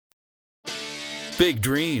Big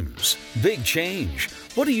dreams, big change.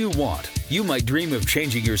 What do you want? You might dream of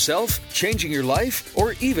changing yourself, changing your life,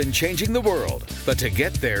 or even changing the world. But to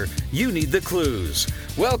get there, you need the clues.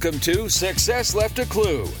 Welcome to Success Left a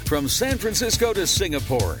Clue. From San Francisco to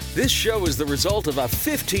Singapore, this show is the result of a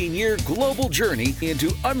 15-year global journey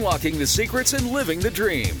into unlocking the secrets and living the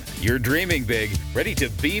dream. You're dreaming big, ready to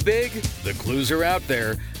be big? The clues are out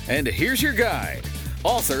there. And here's your guide,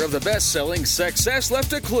 author of the best-selling Success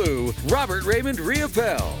Left a Clue, Robert Raymond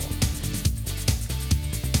Riopel.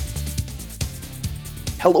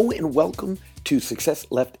 Hello and welcome to Success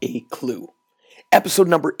Left a Clue, episode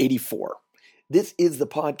number 84. This is the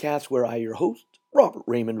podcast where I, your host, Robert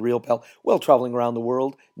Raymond Riopel, while traveling around the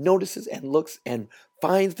world, notices and looks and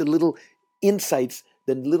finds the little insights,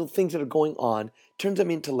 the little things that are going on, turns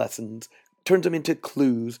them into lessons, turns them into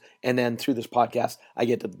clues, and then through this podcast, I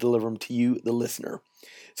get to deliver them to you, the listener.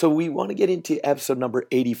 So we want to get into episode number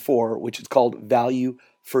 84, which is called Value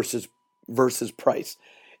versus Price.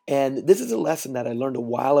 And this is a lesson that I learned a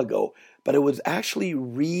while ago, but it was actually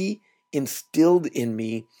re-instilled in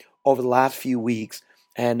me over the last few weeks.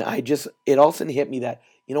 And it all of a sudden hit me that,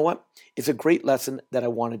 you know what? It's a great lesson that I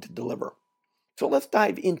wanted to deliver. So let's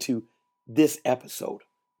dive into this episode,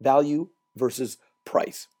 value versus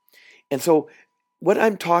price. And so what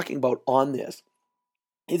I'm talking about on this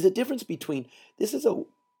is the difference between, this is a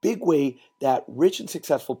big way that rich and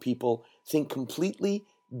successful people think completely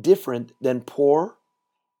different than poor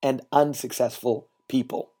and unsuccessful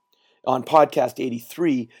people. On podcast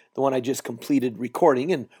 83, the one I just completed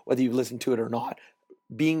recording, and whether you've listened to it or not,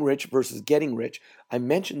 being rich versus getting rich, I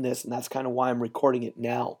mentioned this, and that's kind of why I'm recording it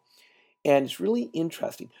now. And it's really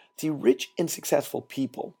interesting. See, rich and successful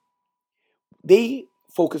people, they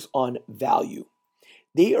focus on value.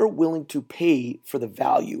 They are willing to pay for the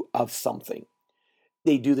value of something.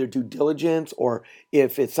 They do their due diligence, or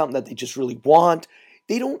if it's something that they just really want,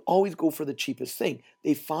 they don't always go for the cheapest thing.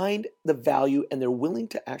 They find the value and they're willing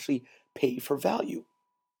to actually pay for value.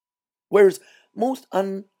 Whereas most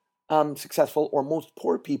unsuccessful or most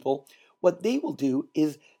poor people, what they will do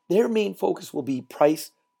is their main focus will be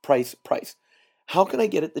price, price, price. How can I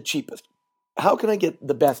get it the cheapest? How can I get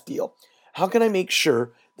the best deal? How can I make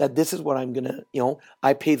sure that this is what I'm going to,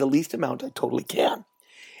 I pay the least amount I totally can.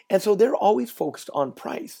 And so they're always focused on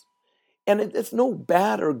price. And it's no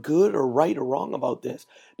bad or good or right or wrong about this.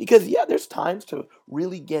 Because, there's times to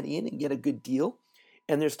really get in and get a good deal.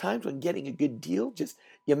 And there's times when getting a good deal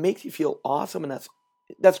it makes you feel awesome, and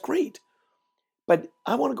that's great. But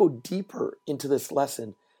I want to go deeper into this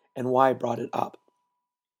lesson and why I brought it up.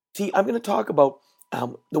 See, I'm going to talk about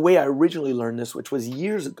the way I originally learned this, which was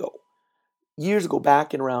years ago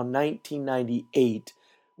back in around 1998,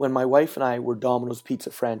 when my wife and I were Domino's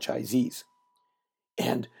Pizza franchisees.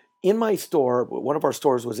 And in my store, one of our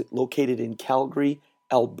stores was located in Calgary,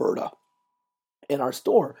 Alberta. In our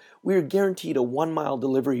store, we were guaranteed a 1 mile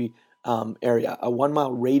delivery area, a 1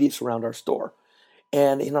 mile radius around our store.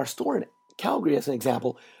 And in our store in Calgary, as an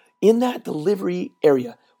example, in that delivery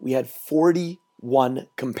area, we had 41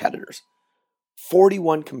 competitors.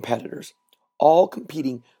 41 competitors, all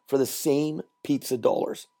competing for the same pizza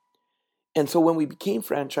dollars. And so when we became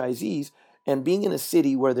franchisees, and being in a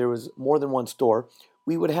city where there was more than one store,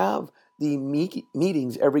 we would have the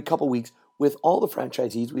meetings every couple weeks with all the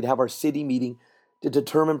franchisees. We'd have our city meeting to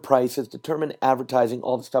determine prices, determine advertising,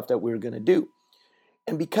 all the stuff that we were going to do.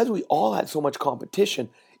 And because we all had so much competition,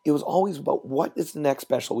 it was always about what is the next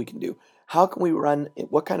special we can do? How can we run?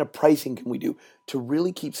 What kind of pricing can we do to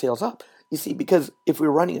really keep sales up? You see, because if we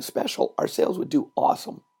were running a special, our sales would do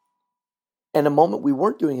awesome. And the moment we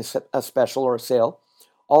weren't doing a special or a sale,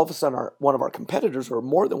 all of a sudden one of our competitors, or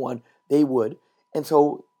more than one, they would. And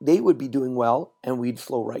so they would be doing well, and we'd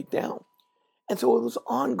slow right down. And so it was an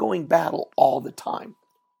ongoing battle all the time,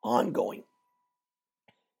 ongoing.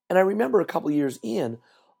 And I remember a couple years in,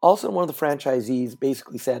 all of a sudden one of the franchisees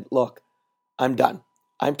basically said, look, I'm done.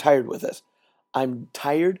 I'm tired with this. I'm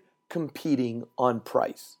tired competing on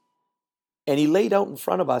price. And he laid out in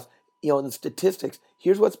front of us, in the statistics,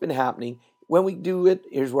 here's what's been happening. When we do it,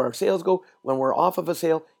 here's where our sales go. When we're off of a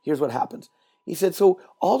sale, here's what happens. He said, so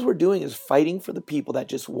all we're doing is fighting for the people that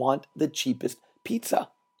just want the cheapest pizza.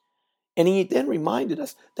 And he then reminded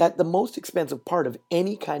us that the most expensive part of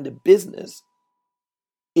any kind of business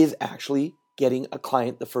is actually getting a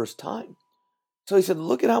client the first time. So he said,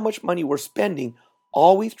 look at how much money we're spending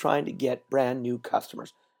always trying to get brand new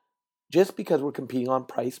customers, just because we're competing on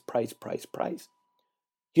price, price, price, price.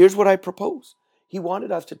 Here's what I propose. He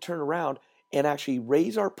wanted us to turn around and actually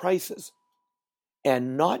raise our prices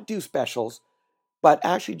and not do specials, but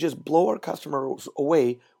actually just blow our customers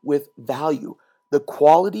away with value, the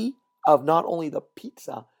quality of not only the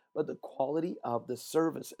pizza, but the quality of the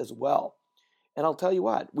service as well. And I'll tell you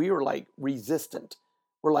what, we were like resistant.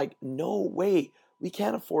 We're like, no way, we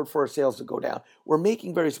can't afford for our sales to go down. We're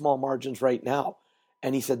making very small margins right now.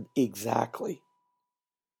 And he said, exactly.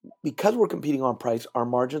 Because we're competing on price, our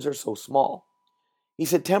margins are so small. He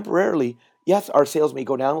said, temporarily, yes, our sales may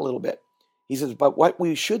go down a little bit. He says, but what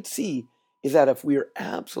we should see is that if we are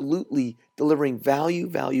absolutely delivering value,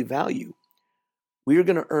 we are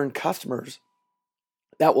going to earn customers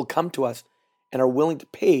that will come to us and are willing to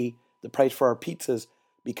pay the price for our pizzas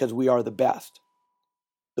because we are the best.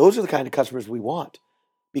 Those are the kind of customers we want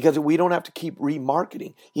because we don't have to keep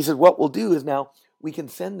remarketing. He said, what we'll do is now we can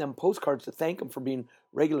send them postcards to thank them for being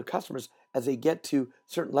regular customers as they get to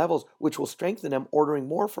certain levels, which will strengthen them ordering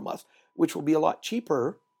more from us, which will be a lot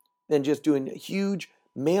cheaper than just doing huge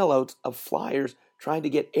mail-outs of flyers trying to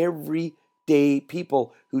get everyday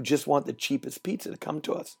people who just want the cheapest pizza to come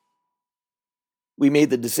to us. We made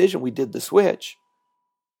the decision, we did the switch,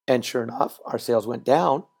 and sure enough, our sales went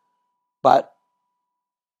down, but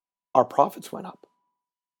our profits went up.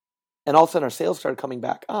 And all of a sudden, our sales started coming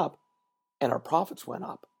back up, and our profits went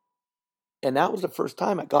up. And that was the first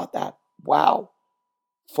time I got that, wow,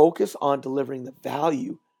 focus on delivering the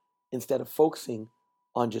value instead of focusing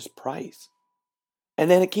on just price. And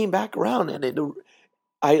then it came back around, and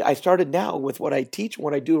I started now with what I teach and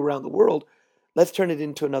what I do around the world. Let's turn it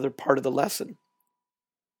into another part of the lesson.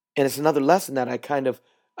 And it's another lesson that I kind of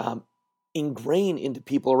ingrain into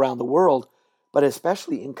people around the world, but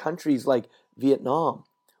especially in countries like Vietnam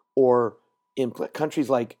or in countries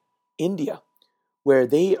like India, where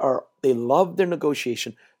they love their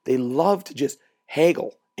negotiation. They love to just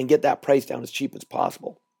haggle and get that price down as cheap as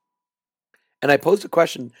possible. And I posed a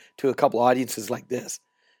question to a couple audiences like this.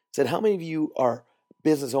 I said, how many of you are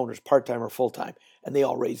business owners, part-time or full-time? And they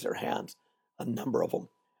all raised their hands, a number of them.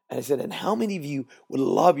 And I said, and how many of you would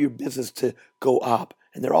love your business to go up?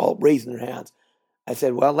 And they're all raising their hands. I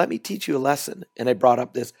said, well, let me teach you a lesson. And I brought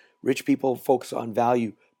up this, rich people focus on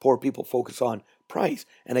value, poor people focus on price.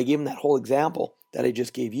 And I gave them that whole example that I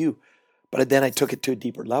just gave you. But then I took it to a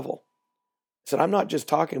deeper level. I said, I'm not just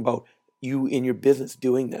talking about you in your business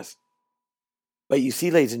doing this. But you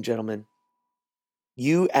see, ladies and gentlemen,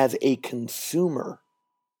 you as a consumer,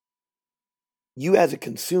 you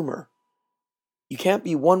can't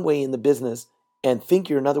be one way in the business and think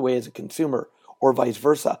you're another way as a consumer, or vice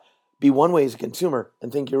versa. Be one way as a consumer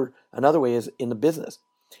and think you're another way as in the business.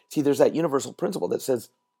 See, there's that universal principle that says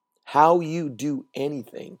how you do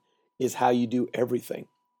anything is how you do everything.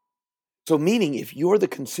 So meaning if you're the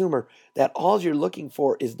consumer, that all you're looking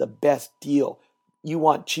for is the best deal. You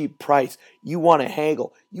want cheap price. You want to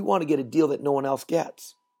haggle. You want to get a deal that no one else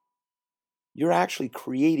gets. You're actually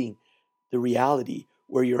creating the reality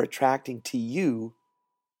where you're attracting to you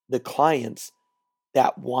the clients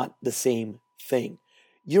that want the same thing.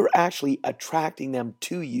 You're actually attracting them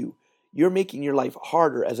to you. You're making your life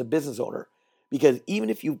harder as a business owner because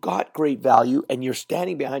even if you've got great value and you're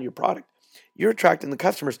standing behind your product, you're attracting the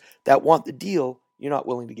customers that want the deal you're not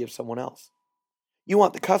willing to give someone else. You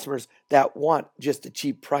want the customers that want just a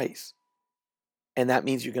cheap price. And that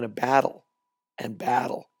means you're going to battle and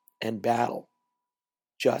battle and battle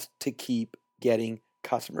just to keep getting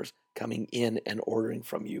customers coming in and ordering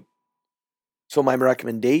from you. So my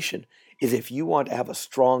recommendation is if you want to have a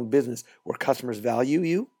strong business where customers value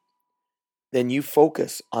you, then you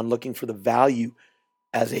focus on looking for the value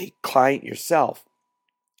as a client yourself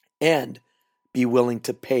and be willing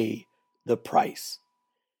to pay the price.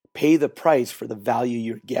 Pay the price for the value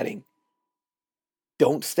you're getting.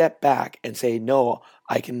 Don't step back and say, no,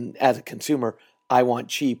 as a consumer, I want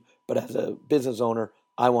cheap, but as a business owner,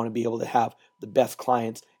 I want to be able to have the best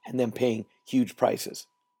clients and them paying huge prices.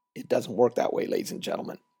 It doesn't work that way, ladies and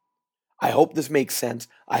gentlemen. I hope this makes sense.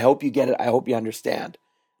 I hope you get it. I hope you understand.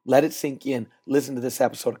 Let it sink in. Listen to this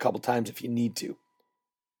episode a couple times if you need to.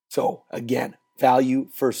 So again, value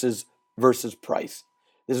versus price.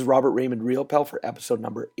 This is Robert Raymond Riopel for episode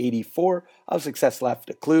number 84 of Success Left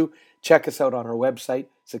a Clue. Check us out on our website,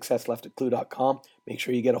 successleftatclue.com. Make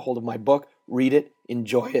sure you get a hold of my book, read it,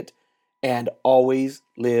 enjoy it, and always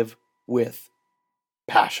live with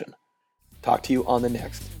passion. Talk to you on the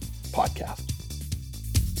next podcast.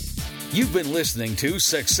 You've been listening to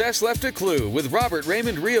Success Left a Clue with Robert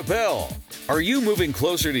Raymond Riopel. Are you moving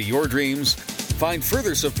closer to your dreams? Find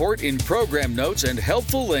further support in program notes and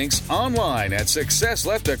helpful links online at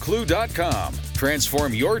successleftatclue.com.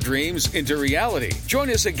 Transform your dreams into reality. Join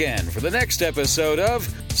us again for the next episode of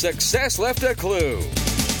Success Left a Clue.